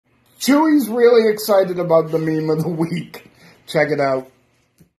Chewy's really excited about the meme of the week. Check it out.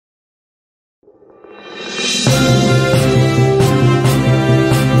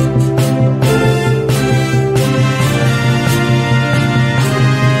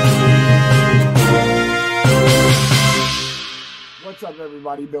 What's up,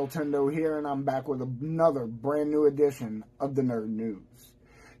 everybody? Bill Tendo here, and I'm back with another brand new edition of the Nerd News.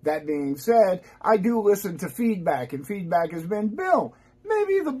 That being said, I do listen to feedback, and feedback has been, Bill,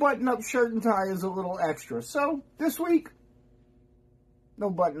 maybe the button-up shirt and tie is a little extra. So, this week, no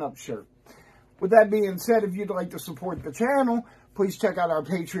button-up shirt. With that being said, if you'd like to support the channel, please check out our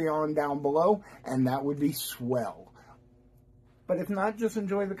Patreon down below, and that would be swell. But if not, just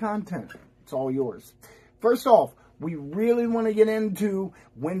enjoy the content. It's all yours. First off, we really want to get into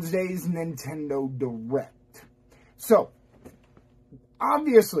Wednesday's Nintendo Direct. So,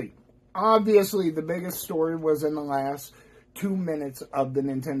 obviously, the biggest story was in the last 2 minutes of the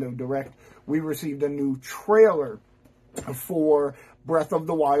Nintendo Direct. We received a new trailer for Breath of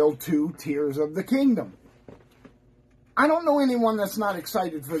the Wild 2, Tears of the Kingdom. I don't know anyone that's not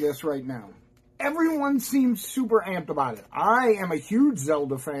excited for this right now. Everyone seems super amped about it. I am a huge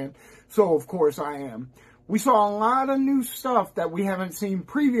Zelda fan, so of course I am. We saw a lot of new stuff that we haven't seen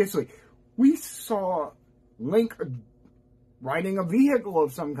previously. We saw Link riding a vehicle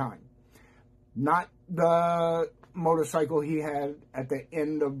of some kind. Not the motorcycle he had at the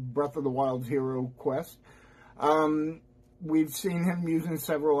end of Breath of the Wild's Hero Quest. We've seen him using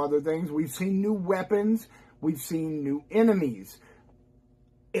several other things. We've seen new weapons. We've seen new enemies.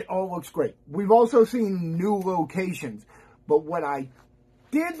 It all looks great. We've also seen new locations. But what I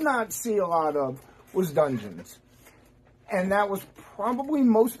did not see a lot of was dungeons. And that was probably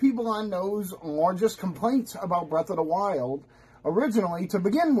most people I know's largest complaints about Breath of the Wild originally, to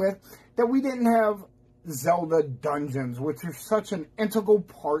begin with, that we didn't have Zelda dungeons, which are such an integral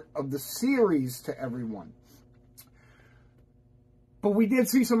part of the series to everyone. But we did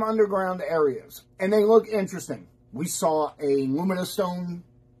see some underground areas, and they look interesting. We saw a luminous stone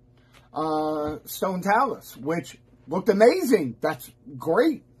talus, which looked amazing. That's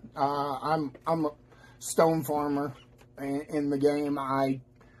great. I'm a stone farmer in the game. I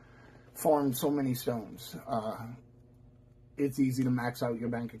farm so many stones. It's easy to max out your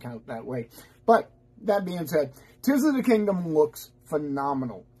bank account that way. But that being said, Tears of the Kingdom looks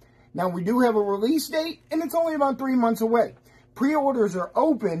phenomenal. Now, we do have a release date, and it's only about 3 months away. Pre-orders are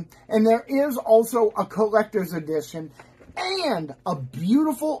open, and there is also a collector's edition and a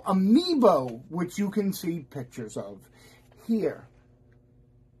beautiful amiibo, which you can see pictures of here.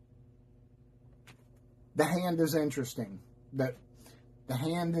 The hand is interesting. The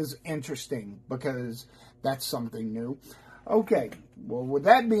hand is interesting because that's something new. Okay, well, with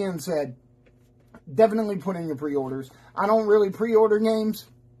that being said, definitely put in your pre-orders. I don't really pre-order games,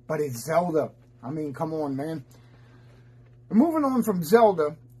 but it's Zelda. I mean, come on, man. Moving on from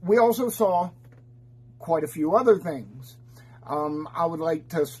Zelda, we also saw quite a few other things. I would like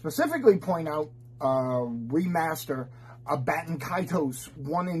to specifically point out remaster of Batten Kaitos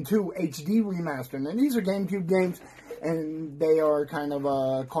 1 and 2 HD remaster. And these are GameCube games, and they are kind of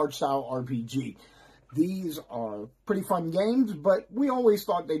a card-style RPG. These are pretty fun games, but we always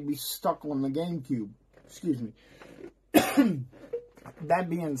thought they'd be stuck on the GameCube. Excuse me. That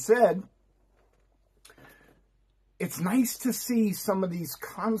being said, it's nice to see some of these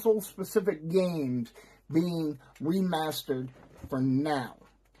console-specific games being remastered for now.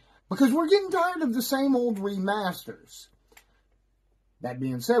 Because we're getting tired of the same old remasters. That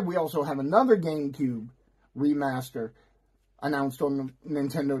being said, we also have another GameCube remaster announced on the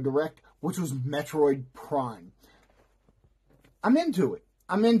Nintendo Direct, which was Metroid Prime. I'm into it.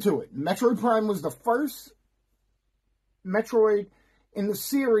 Metroid Prime was the first Metroid in the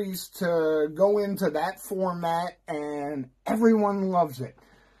series to go into that format, and everyone loves it.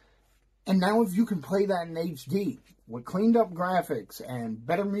 And now if you can play that in HD with cleaned up graphics and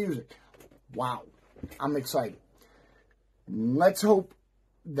better music, wow, I'm excited. Let's hope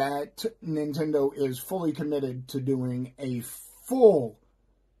that Nintendo is fully committed to doing a full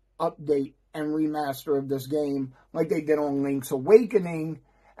update and remaster of this game like they did on Link's Awakening,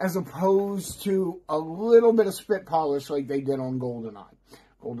 as opposed to a little bit of spit polish like they did on GoldenEye.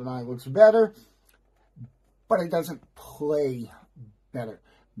 GoldenEye looks better, but it doesn't play better.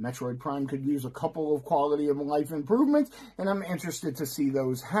 Metroid Prime could use a couple of quality of life improvements, and I'm interested to see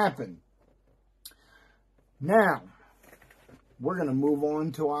those happen. Now, we're going to move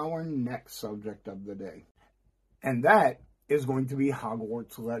on to our next subject of the day, and that is going to be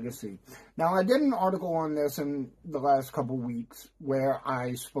Hogwarts Legacy. Now, I did an article on this in the last couple weeks where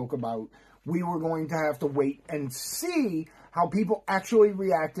I spoke about we were going to have to wait and see how people actually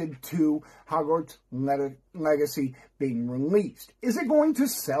reacted to Hogwarts Legacy being released. Is it going to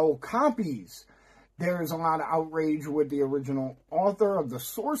sell copies? There is a lot of outrage with the original author of the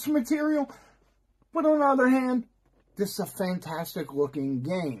source material, but on the other hand, this is a fantastic looking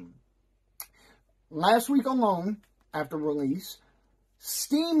game. Last week alone, after release,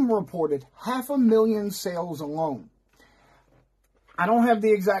 Steam reported 500,000 sales alone. I don't have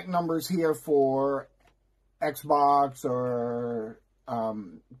the exact numbers here for Xbox or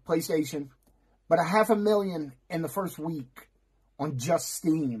PlayStation, but 500,000 in the first week on just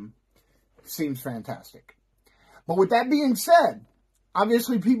Steam seems fantastic. But with that being said,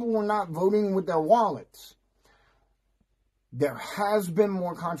 obviously people were not voting with their wallets. There has been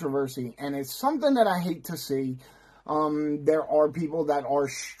more controversy, and it's something that I hate to see. There are people that are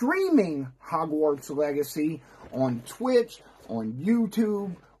streaming Hogwarts Legacy on Twitch, on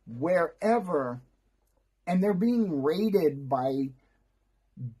YouTube, wherever, and they're being raided by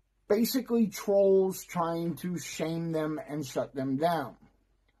basically trolls trying to shame them and shut them down.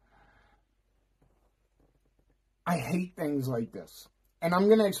 I hate things like this, and I'm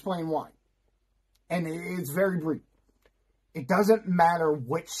going to explain why. And it's very brief. It doesn't matter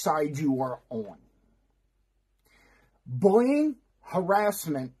which side you are on. Bullying,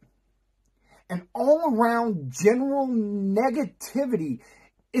 harassment, and all-around general negativity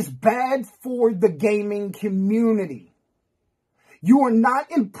is bad for the gaming community. You are not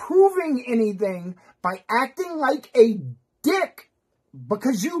improving anything by acting like a dick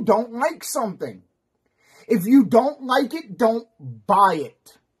because you don't like something. If you don't like it, don't buy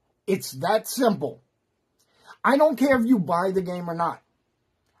it. It's that simple. I don't care if you buy the game or not.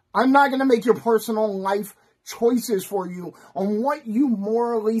 I'm not going to make your personal life choices for you on what you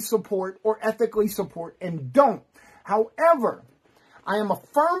morally support or ethically support and don't. However, I am a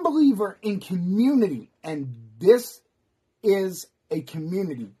firm believer in community, and this is a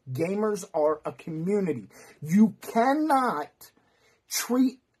community. Gamers are a community. You cannot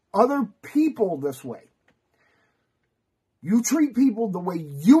treat other people this way. You treat people the way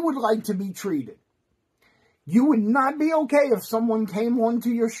you would like to be treated. You would not be okay if someone came onto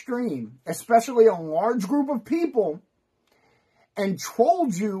your stream, especially a large group of people, and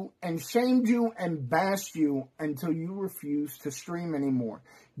trolled you and shamed you and bashed you until you refused to stream anymore.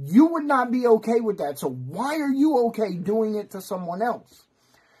 You would not be okay with that. So why are you okay doing it to someone else?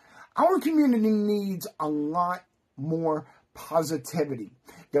 Our community needs a lot more positivity.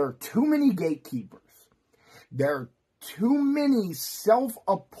 There are too many gatekeepers. There are too many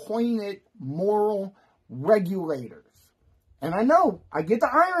self-appointed moral regulators. And I know, I get the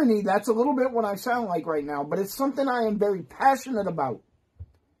irony, that's a little bit what I sound like right now, but it's something I am very passionate about.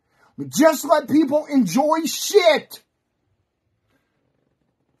 We just let people enjoy shit.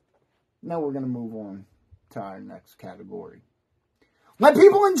 Now we're going to move on to our next category. Let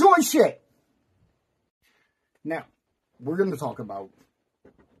people enjoy shit. Now, we're going to talk about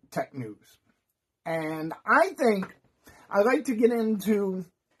tech news. And I think I like to get into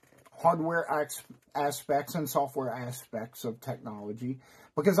hardware aspects and software aspects of technology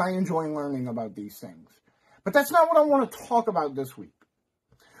because I enjoy learning about these things. But that's not what I want to talk about this week.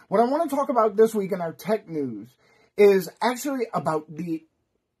 What I want to talk about this week in our tech news is actually about the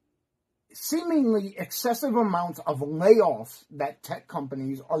seemingly excessive amounts of layoffs that tech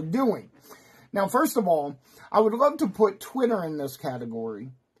companies are doing. Now, first of all, I would love to put Twitter in this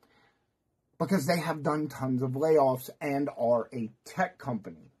category because they have done tons of layoffs and are a tech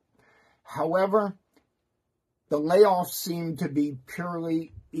company. However, the layoffs seem to be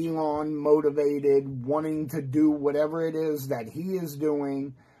purely Elon motivated, wanting to do whatever it is that he is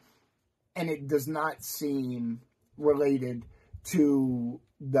doing, and it does not seem related to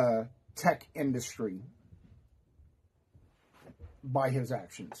the tech industry by his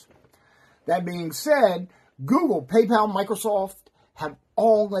actions. That being said, Google, PayPal, Microsoft have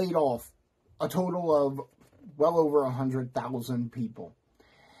all laid off a total of well over 100,000 people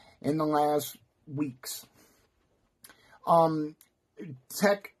in the last weeks.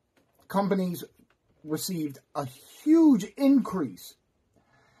 Tech companies received a huge increase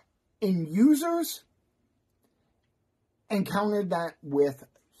in users and countered that with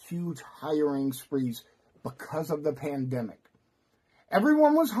huge hiring sprees because of the pandemic.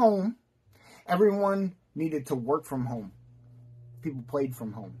 Everyone was home. Everyone needed to work from home. People played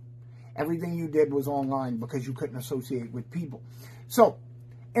from home. Everything you did was online because you couldn't associate with people. So,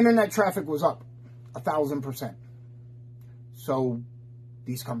 internet traffic was up 1,000%. So,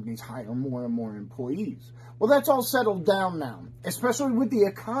 these companies hire more and more employees. Well, that's all settled down now. Especially with the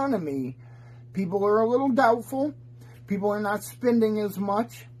economy, people are a little doubtful. People are not spending as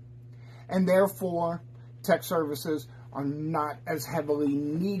much. And therefore, tech services are not as heavily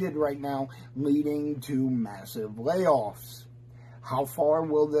needed right now, leading to massive layoffs. How far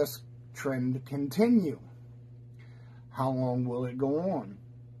will this trend continue? How long will it go on?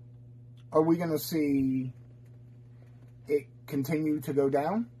 Are we going to see it continue to go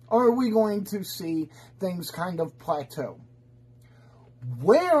down? Or are we going to see things kind of plateau?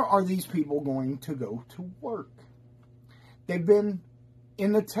 Where are these people going to go to work? They've been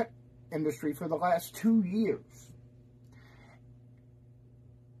in the tech industry for the last 2 years.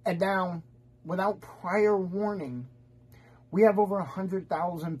 And now, without prior warning, we have over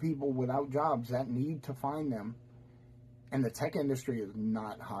 100,000 people without jobs that need to find them. And the tech industry is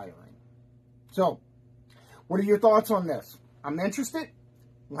not hiring. So, what are your thoughts on this? I'm interested.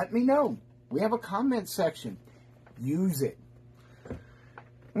 Let me know. We have a comment section. Use it.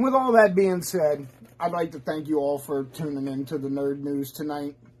 And with all that being said, I'd like to thank you all for tuning in to the Nerd News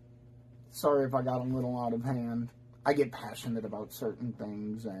tonight. Sorry if I got a little out of hand. I get passionate about certain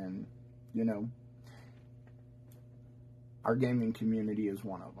things, and, you know, our gaming community is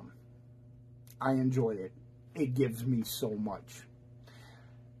one of them. I enjoy it. It gives me so much.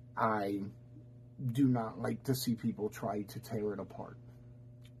 I do not like to see people try to tear it apart.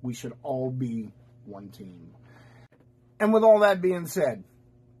 We should all be one team. And with all that being said,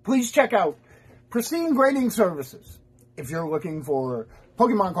 please check out Pristinegrading Services. If you're looking for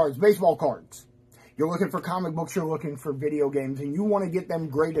Pokemon cards, baseball cards, you're looking for comic books, you're looking for video games, and you want to get them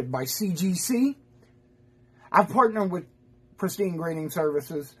graded by CGC, I've partnered with Pristinegrading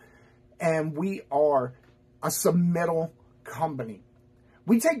Services, and we are a submittal company.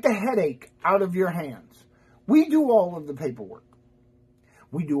 We take the headache out of your hands. We do all of the paperwork.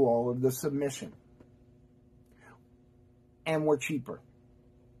 We do all of the submission. And we're cheaper.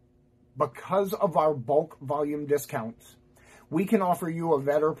 Because of our bulk volume discounts, we can offer you a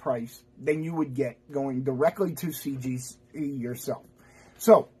better price than you would get going directly to CGC yourself.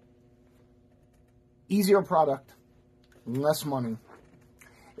 So, easier product, less money.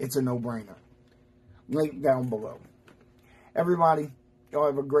 It's a no-brainer. Link down below. Everybody, y'all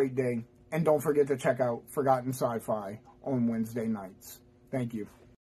have a great day. And don't forget to check out Forgotten Sci-Fi on Wednesday nights. Thank you.